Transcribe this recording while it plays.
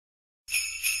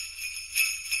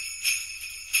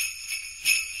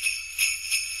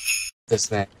this,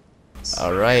 man.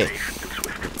 Alright.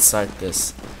 Let's start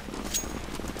this.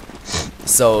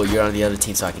 So, you're on the other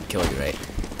team so I can kill you, right?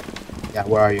 Yeah,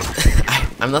 where are you?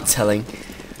 I'm not telling.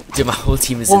 Dude, my whole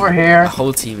team is over here. My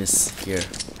whole team is here.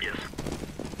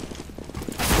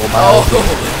 Oh.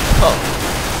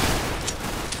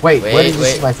 Wait, where did you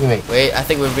see my teammate? Wait, I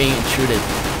think we're being intruded.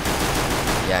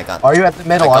 Yeah, I got. Are you at the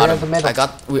middle? Are you at the middle?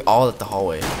 We're all at the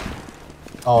hallway.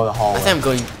 Oh, the hallway. I think I'm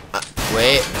going.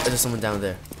 Wait, there's someone down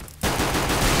there.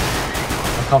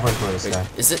 I'm covering for this guy.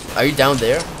 Is it? Are you down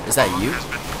there? Is that you?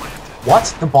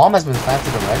 What? The bomb has been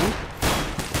planted already?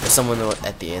 There's someone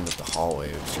at the end of the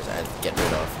hallway, which I had to get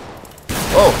rid of.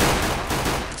 Oh!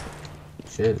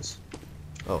 Shiz.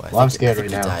 Oh, I'm scared right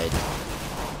now. Died.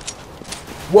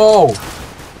 Whoa!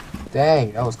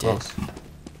 Dang, that was close.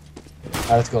 Alright,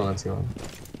 let's go,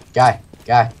 Guy,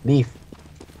 leave.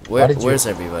 Where's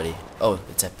everybody? Oh,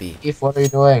 it's at B. Leave, what are you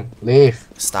doing? Leave.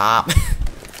 Stop.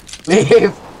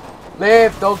 Leave!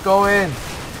 Leave, don't go in!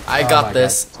 I got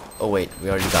this. God. Oh wait, we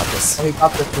already got this. Oh, you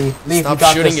got this, leave. Stop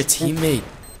shooting your teammate.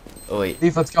 Oh wait.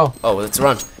 Leave, let's go. Oh, let's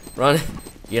run. Run.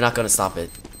 You're not gonna stop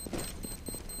it.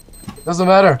 Doesn't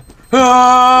matter. You're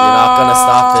not gonna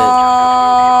stop it.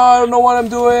 I don't know what I'm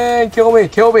doing. Kill me.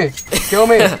 Kill me. Kill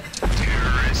me. Did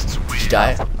you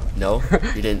die? No,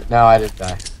 you didn't. No, I didn't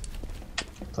die.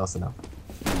 Close enough.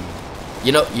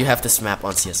 You know, you have this map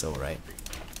on CSO, right?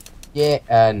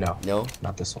 Yeah, no. No?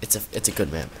 Not this one. It's a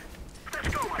good map.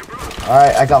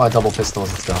 Alright, I got my double pistols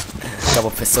and stuff.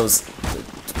 Double pistols.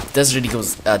 Desert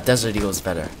Eagles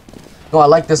better. No, I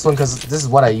like this one because this is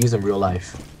what I use in real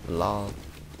life. Lol.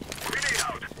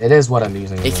 It is what I'm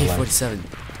using in real life. AK-47.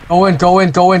 Go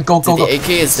in. Go. The AK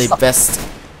is the best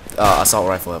assault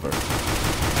rifle ever.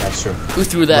 That's true. Who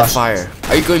threw that fire?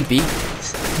 Are you going B?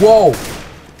 Whoa!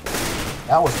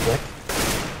 That was quick.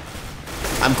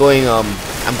 I'm going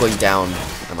down.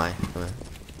 Am I?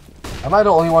 Am I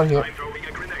the only one here?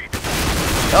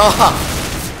 Oh!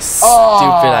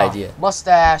 Stupid idea.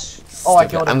 Mustache. Oh, I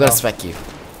killed him. I'm gonna spec you.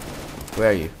 Where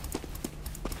are you?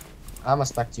 I'm gonna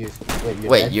spec you.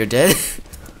 Wait, you're dead?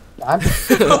 I'm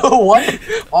what?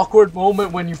 Awkward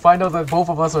moment when you find out that both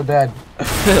of us are dead.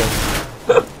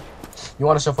 You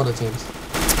want to shuffle the teams?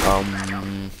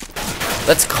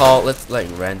 Let's like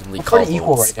randomly We're call. pretty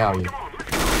equal right now, you.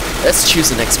 Let's choose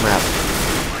the next map.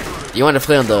 You want to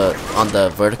play on the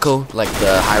vertical, like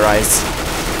the high rise?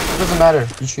 It doesn't matter.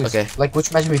 You choose. Okay. Like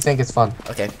which match do you think is fun?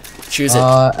 Okay. Choose it.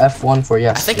 F1 for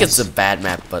yes. I think it's a bad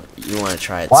map, but you want to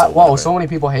try it. What? So whoa! So many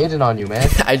people hating on you, man.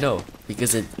 I know,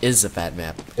 because it is a bad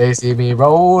map. They see me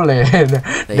rolling.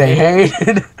 They hate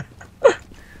it.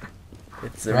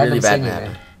 It's a really bad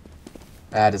map.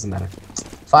 It doesn't matter.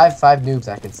 Five noobs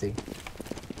I can see.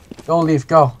 Go, Leaf,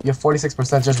 go. You have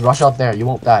 46%. Just rush out there. You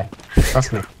won't die.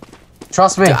 Trust me.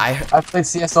 Trust me. Dude, I've played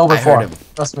CSO before. I heard him.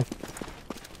 Trust me.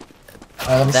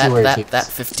 Let me see where your team is. That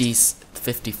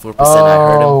 54%. I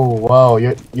heard him. Oh, whoa!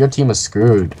 Your team is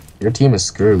screwed. Your team is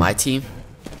screwed. My team?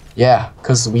 Yeah,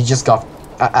 cause we just got.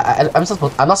 I'm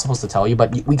not supposed to tell you,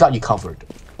 but we got you covered.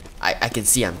 I can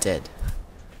see I'm dead.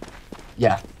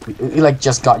 Yeah, we like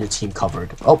just got your team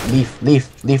covered. Oh,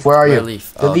 Leaf, where are you?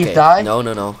 Leaf? Did Leaf die? No.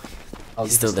 Oh,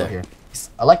 he's still there.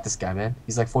 I like this guy, man.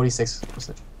 He's like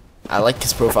 46%. I like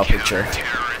his profile picture.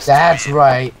 That's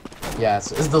right. Yeah,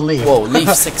 it's the Leaf. Whoa, Leaf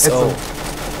 6-0.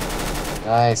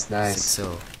 Nice. 6-0.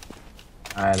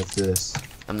 Alright, let's do this.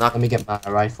 Let me get my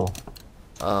rifle.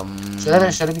 Should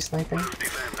I be sniping?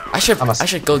 I should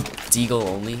go deagle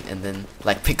only and then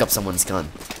like pick up someone's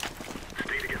gun.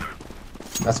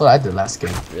 That's what I did last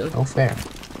game. Really? No fair.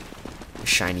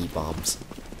 Shiny bombs.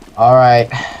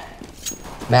 Alright.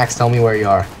 Max, tell me where you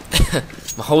are.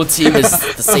 My whole team is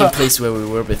the same place where we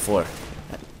were before.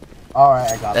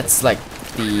 Alright, I got That's this. like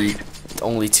the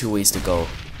only 2 ways to go.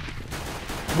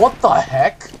 What the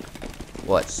heck?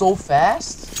 What? So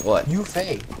fast? What?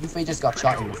 Yufei just got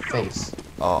shot in the face.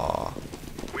 Aw.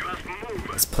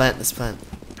 Let's plant.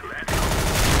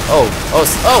 Oh!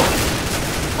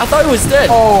 I thought he was dead!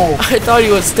 Oh! I thought he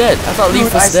was dead! I thought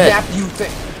Leaf was dead! I snapped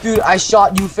Yufei. Dude, I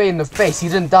shot Yufei in the face. He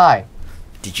didn't die.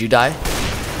 Did you die?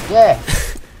 Yeah.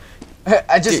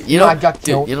 I just, dude, I got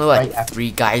killed. You know, like right after.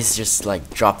 3 guys just like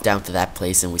dropped down to that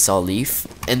place and we saw Leaf,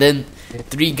 and then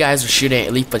 3 guys were shooting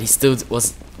at Leaf, but he still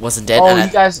wasn't dead. Oh,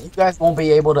 and you guys won't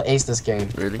be able to ace this game.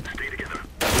 Really?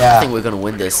 Yeah. I think we're gonna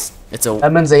win this. It's a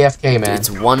Lemon's AFK, man. It's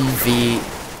 1v.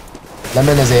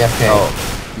 Lemon is AFK. Oh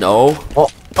no.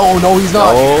 Oh no, he's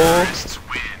not. No.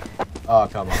 Oh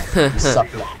come on. You suck.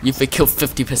 You killed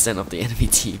 50% of the enemy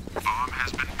team.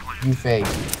 You fag.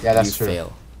 Yeah, that's true.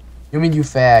 Fail. You mean you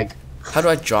fag? How do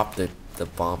I drop the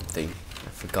bomb thing? I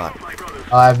forgot.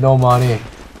 I have no money.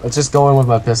 Let's just go in with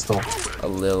my pistol. A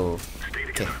little.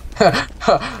 Okay.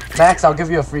 Max, I'll give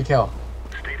you a free kill.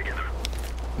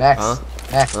 Max. Huh?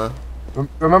 Max. Huh?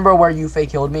 Remember where you fake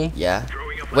killed me? Yeah.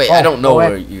 Wait, I don't know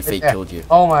where you fake killed you.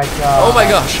 Oh my god. Oh my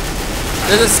gosh.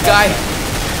 There's this guy.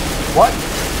 What?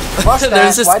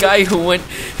 There's this guy who went.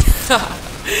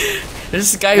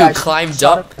 There's this guy who climbed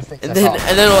up, and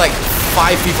then like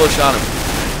 5 people shot him.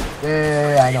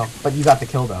 Yeah, I know. But you got the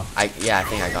kill though. I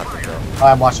think I got the kill. Oh,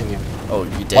 I'm watching you. Oh,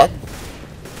 you dead? What?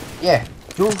 Yeah.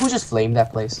 Who just flamed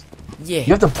that place? Yeah.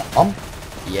 You have the bomb?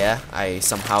 Yeah, I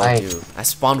somehow do. I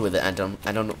spawned with it. I don't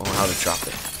know how to drop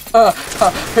it.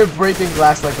 You're breaking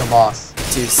glass like a boss.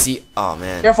 To see. Oh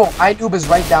man. Careful, iNoob is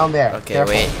right down there. Okay,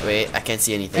 Careful. wait. I can't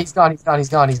see anything. He's gone. He's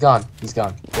gone.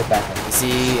 Get back there. You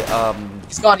see,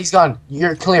 He's gone.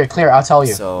 You're clear. I'll tell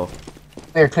you. So.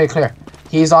 Clear.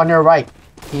 He's on your right.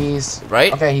 He's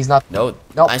right. Okay, he's not. No.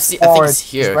 Nope. I think he's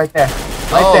here. He's right there.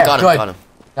 Got him.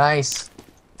 Nice.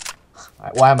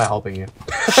 Alright, why am I helping you?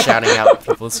 Shouting out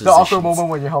people's The awkward moment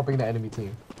when you're helping the enemy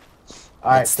team.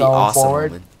 Alright, it's the awesome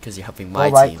forward. moment because you're helping my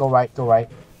team. Go right.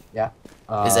 Yeah.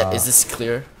 Is this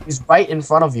clear? He's right in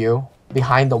front of you,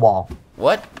 behind the wall.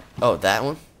 What? Oh, that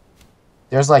one?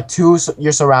 There's like 2.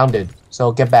 You're surrounded,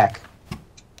 so get back.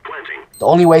 The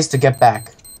only way is to get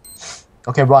back.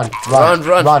 Okay, run.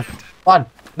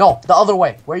 No, the other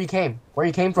way. Where you came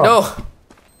from. No.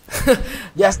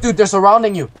 Yes, dude, they're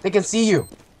surrounding you. They can see you.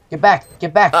 Get back.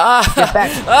 Get back.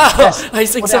 Yes. I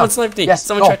think someone sniped me. Yes.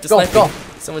 Someone tried to snipe me.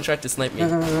 Someone tried to snipe me.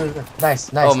 Nice.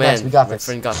 Oh man, nice. We got my this.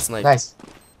 friend got sniped. Nice.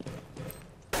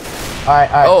 Alright.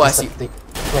 Oh, I see. Clear.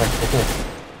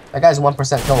 That guy's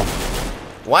 1% kill him.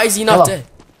 Why is he not dead?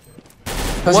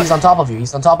 Because he's on top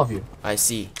of you. I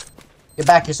see. Get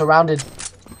back, you're surrounded.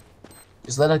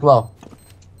 Just let it go.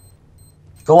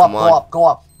 Go up.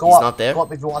 He's not there? Go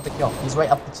up if you want the kill. He's right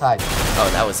up the side. Oh,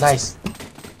 that was nice. Easy.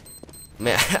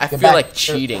 Man, I feel back. like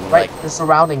cheating. They're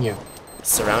surrounding you.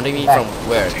 Surrounding me from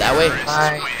where? That way?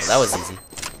 Nice. Oh, that was easy.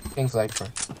 King Flanker.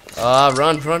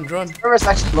 Run. Terrorists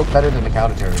actually look better than the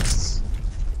counter-terrorists.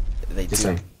 They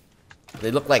do.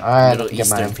 They look like Middle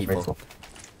Eastern people.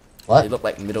 What? They look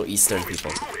like Middle Eastern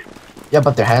people. Yeah,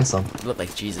 but they're handsome. They look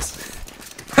like Jesus.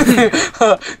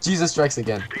 Jesus strikes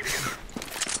again.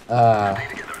 I'm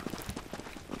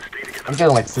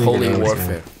getting like 3 Holy grenades,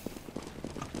 warfare.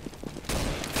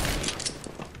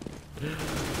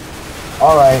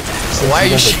 Alright.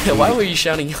 Why were you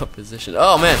shouting your position?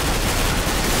 Oh man.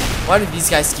 Why do these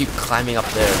guys keep climbing up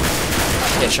there?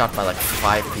 Get shot by like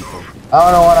 5 people. I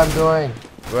don't know what I'm doing.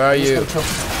 Where are you? Is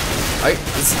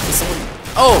someone?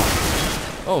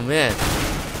 Oh man.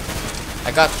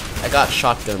 I got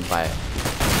shotgunned by it.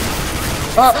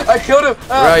 I killed him.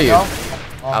 Where are you? No.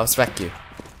 I'll spec you.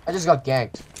 I just got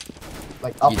ganked.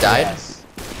 Like up You died? the ass.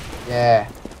 Yeah.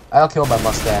 I got killed by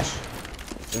mustache.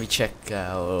 Let me check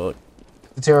out.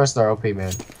 The terrorists are OP,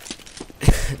 man.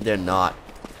 They're not.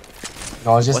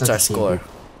 No, it's just What's our score?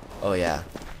 Oh yeah.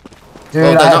 Dude,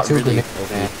 well, I have not 2 really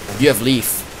grenades, man. You have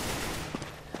Leaf.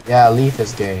 Yeah, Leaf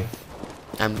is gay.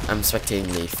 I'm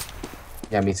spectating Leaf.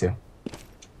 Yeah, me too.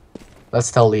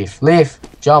 Let's tell Leaf. Leaf,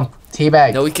 jump,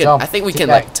 teabag. No, we can. Jump, I think we can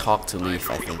teabag. like talk to Leaf.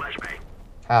 I think.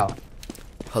 How?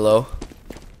 Hello.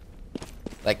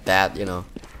 Like that, you know.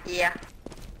 Yeah.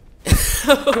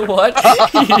 What?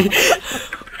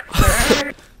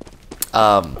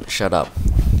 Shut up.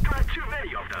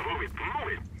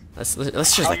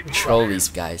 Let's just like troll these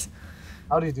guys.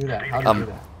 How do you do that? How do you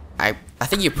do that? I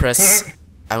think you press.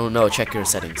 I don't know. Check your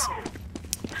settings.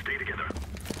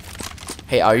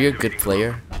 Hey, are you a good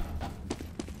player?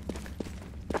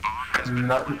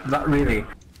 Not really.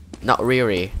 Not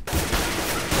really.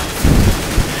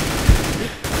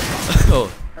 Oh.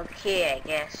 Okay, I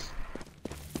guess.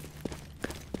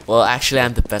 Well, actually,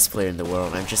 I'm the best player in the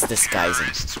world. I'm just disguising.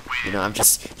 You know, I'm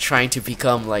just trying to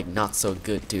become like not so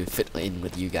good to fit in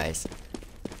with you guys.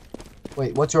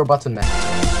 Wait, what's your button, man?